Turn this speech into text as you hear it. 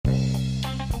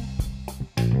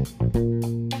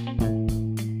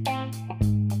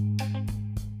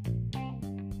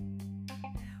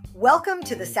Welcome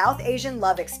to the South Asian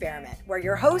Love Experiment, where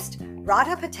your host,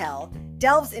 Radha Patel,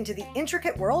 delves into the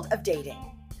intricate world of dating.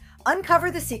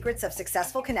 Uncover the secrets of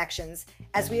successful connections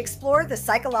as we explore the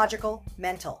psychological,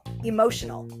 mental,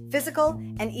 emotional, physical,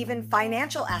 and even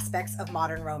financial aspects of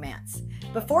modern romance.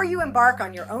 Before you embark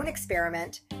on your own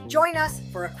experiment, join us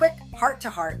for a quick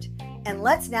heart-to-heart, and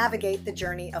let's navigate the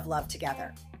journey of love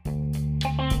together.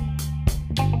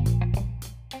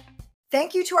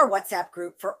 Thank you to our WhatsApp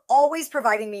group for always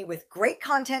providing me with great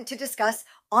content to discuss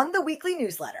on the weekly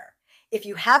newsletter. If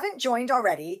you haven't joined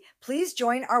already, please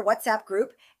join our WhatsApp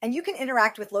group and you can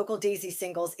interact with local Daisy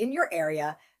singles in your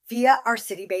area via our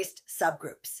city-based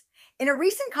subgroups. In a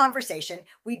recent conversation,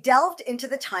 we delved into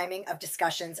the timing of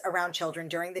discussions around children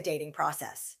during the dating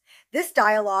process. This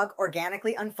dialogue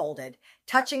organically unfolded,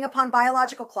 touching upon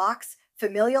biological clocks,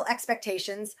 familial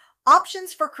expectations,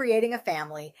 options for creating a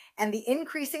family, and the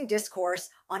increasing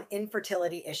discourse on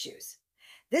infertility issues.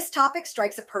 This topic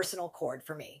strikes a personal chord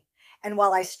for me, and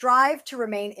while I strive to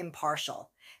remain impartial,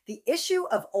 the issue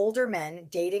of older men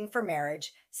dating for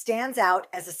marriage stands out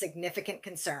as a significant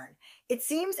concern. It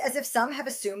seems as if some have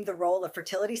assumed the role of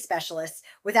fertility specialists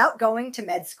without going to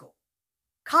med school.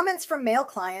 Comments from male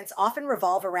clients often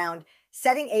revolve around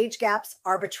setting age gaps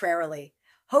arbitrarily,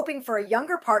 hoping for a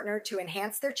younger partner to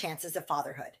enhance their chances of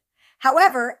fatherhood.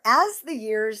 However, as the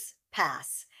years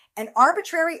pass and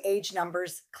arbitrary age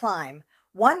numbers climb,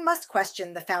 one must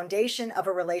question the foundation of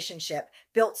a relationship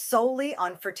built solely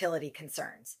on fertility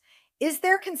concerns. Is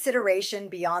there consideration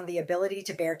beyond the ability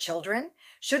to bear children?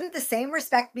 Shouldn't the same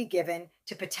respect be given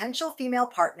to potential female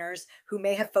partners who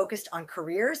may have focused on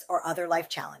careers or other life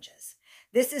challenges?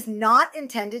 This is not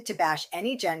intended to bash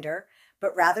any gender,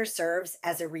 but rather serves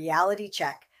as a reality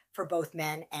check for both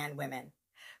men and women.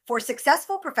 For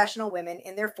successful professional women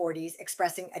in their 40s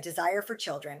expressing a desire for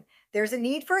children, there's a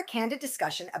need for a candid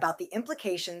discussion about the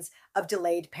implications of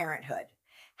delayed parenthood.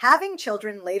 Having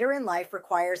children later in life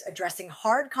requires addressing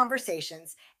hard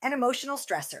conversations and emotional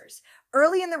stressors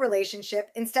early in the relationship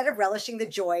instead of relishing the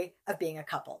joy of being a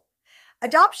couple.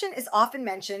 Adoption is often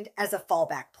mentioned as a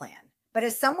fallback plan, but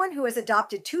as someone who has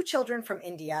adopted 2 children from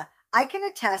India, I can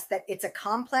attest that it's a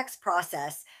complex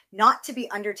process not to be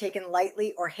undertaken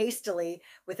lightly or hastily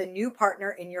with a new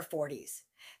partner in your 40s.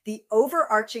 The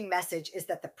overarching message is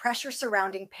that the pressure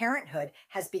surrounding parenthood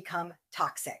has become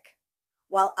toxic.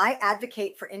 While I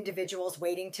advocate for individuals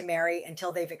waiting to marry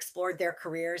until they've explored their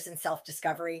careers and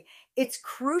self-discovery, it's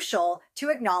crucial to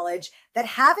acknowledge that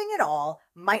having it all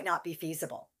might not be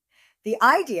feasible. The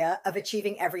idea of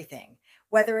achieving everything,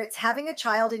 whether it's having a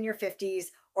child in your 50s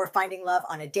or finding love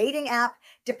on a dating app,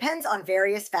 depends on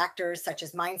various factors such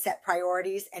as mindset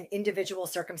priorities and individual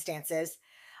circumstances.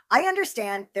 I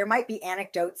understand there might be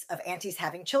anecdotes of aunties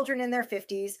having children in their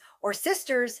 50s or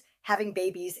sisters having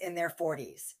babies in their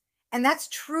 40s. And that's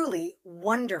truly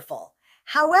wonderful.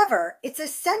 However, it's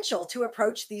essential to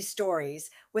approach these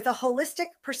stories with a holistic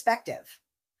perspective.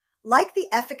 Like the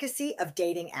efficacy of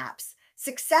dating apps,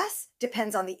 success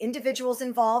depends on the individuals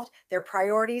involved, their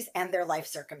priorities, and their life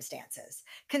circumstances.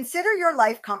 Consider your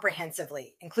life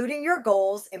comprehensively, including your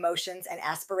goals, emotions, and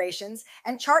aspirations,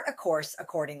 and chart a course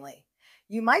accordingly.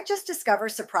 You might just discover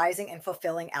surprising and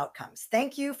fulfilling outcomes.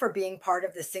 Thank you for being part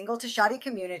of the Single to Shadi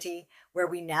community, where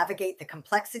we navigate the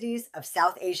complexities of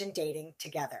South Asian dating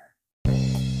together.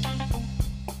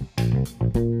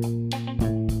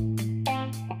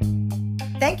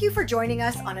 Thank you for joining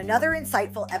us on another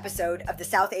insightful episode of the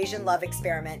South Asian Love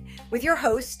Experiment with your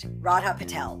host, Radha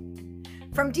Patel.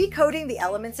 From decoding the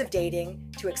elements of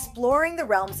dating to exploring the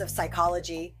realms of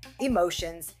psychology,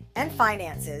 emotions, and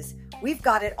finances, we've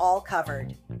got it all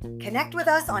covered. Connect with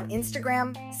us on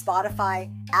Instagram,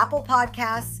 Spotify, Apple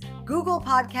Podcasts, Google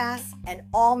Podcasts, and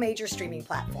all major streaming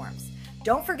platforms.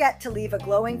 Don't forget to leave a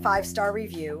glowing 5-star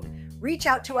review. Reach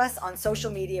out to us on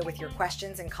social media with your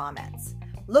questions and comments.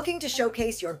 Looking to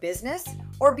showcase your business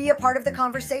or be a part of the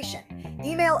conversation?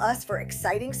 Email us for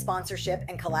exciting sponsorship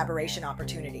and collaboration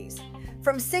opportunities.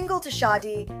 From Single to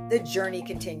Shadi, the journey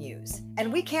continues,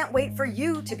 and we can't wait for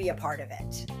you to be a part of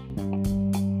it.